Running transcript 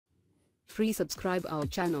free. Subscribe our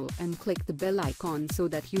channel and click the bell icon so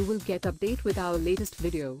that you will get update with our latest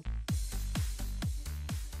video.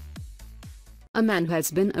 A man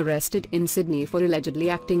has been arrested in Sydney for allegedly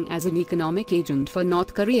acting as an economic agent for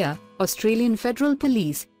North Korea, Australian Federal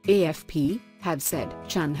Police, AFP, have said.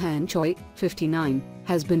 Chan Han Choi, 59,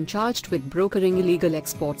 has been charged with brokering illegal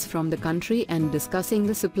exports from the country and discussing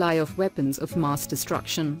the supply of weapons of mass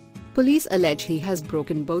destruction. Police allege he has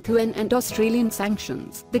broken both UN and Australian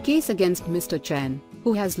sanctions. The case against Mr. Chan,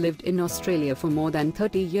 who has lived in Australia for more than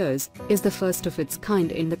 30 years, is the first of its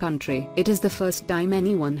kind in the country. It is the first time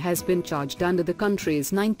anyone has been charged under the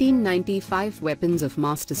country's 1995 Weapons of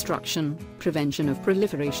Mass Destruction, Prevention of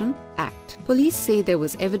Proliferation Act. Police say there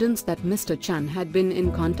was evidence that Mr. Chan had been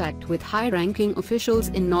in contact with high-ranking officials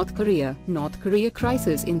in North Korea. North Korea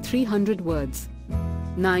crisis in 300 words.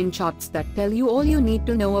 9 charts that tell you all you need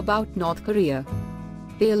to know about North Korea.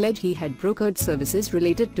 They allege he had brokered services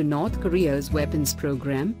related to North Korea's weapons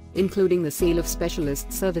program, including the sale of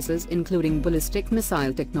specialist services including ballistic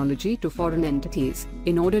missile technology to foreign entities,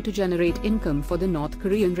 in order to generate income for the North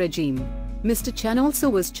Korean regime. Mr. Chan also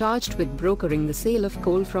was charged with brokering the sale of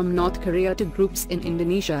coal from North Korea to groups in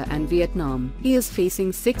Indonesia and Vietnam. He is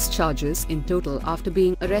facing 6 charges in total after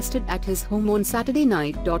being arrested at his home on Saturday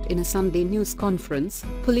night. In a Sunday news conference,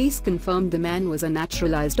 police confirmed the man was a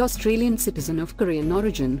naturalized Australian citizen of Korean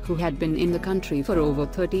origin who had been in the country for over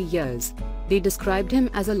 30 years. They described him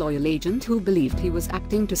as a loyal agent who believed he was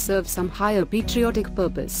acting to serve some higher patriotic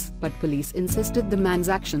purpose, but police insisted the man's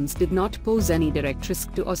actions did not pose any direct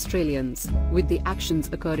risk to Australians, with the actions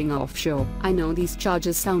occurring offshore. I know these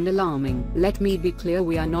charges sound alarming. Let me be clear,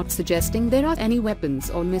 we are not suggesting there are any weapons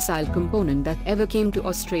or missile component that ever came to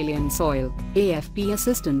Australian soil, AFP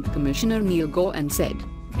Assistant Commissioner Neil Gowan said.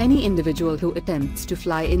 Any individual who attempts to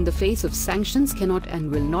fly in the face of sanctions cannot and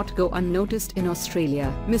will not go unnoticed in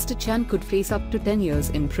Australia. Mr. Chan could face up to 10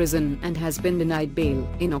 years in prison and has been denied bail.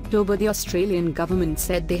 In October, the Australian government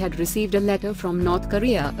said they had received a letter from North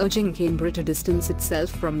Korea urging Canberra to distance itself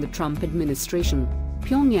from the Trump administration.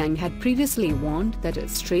 Pyongyang had previously warned that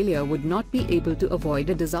Australia would not be able to avoid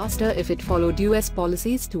a disaster if it followed US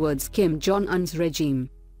policies towards Kim Jong-un's regime.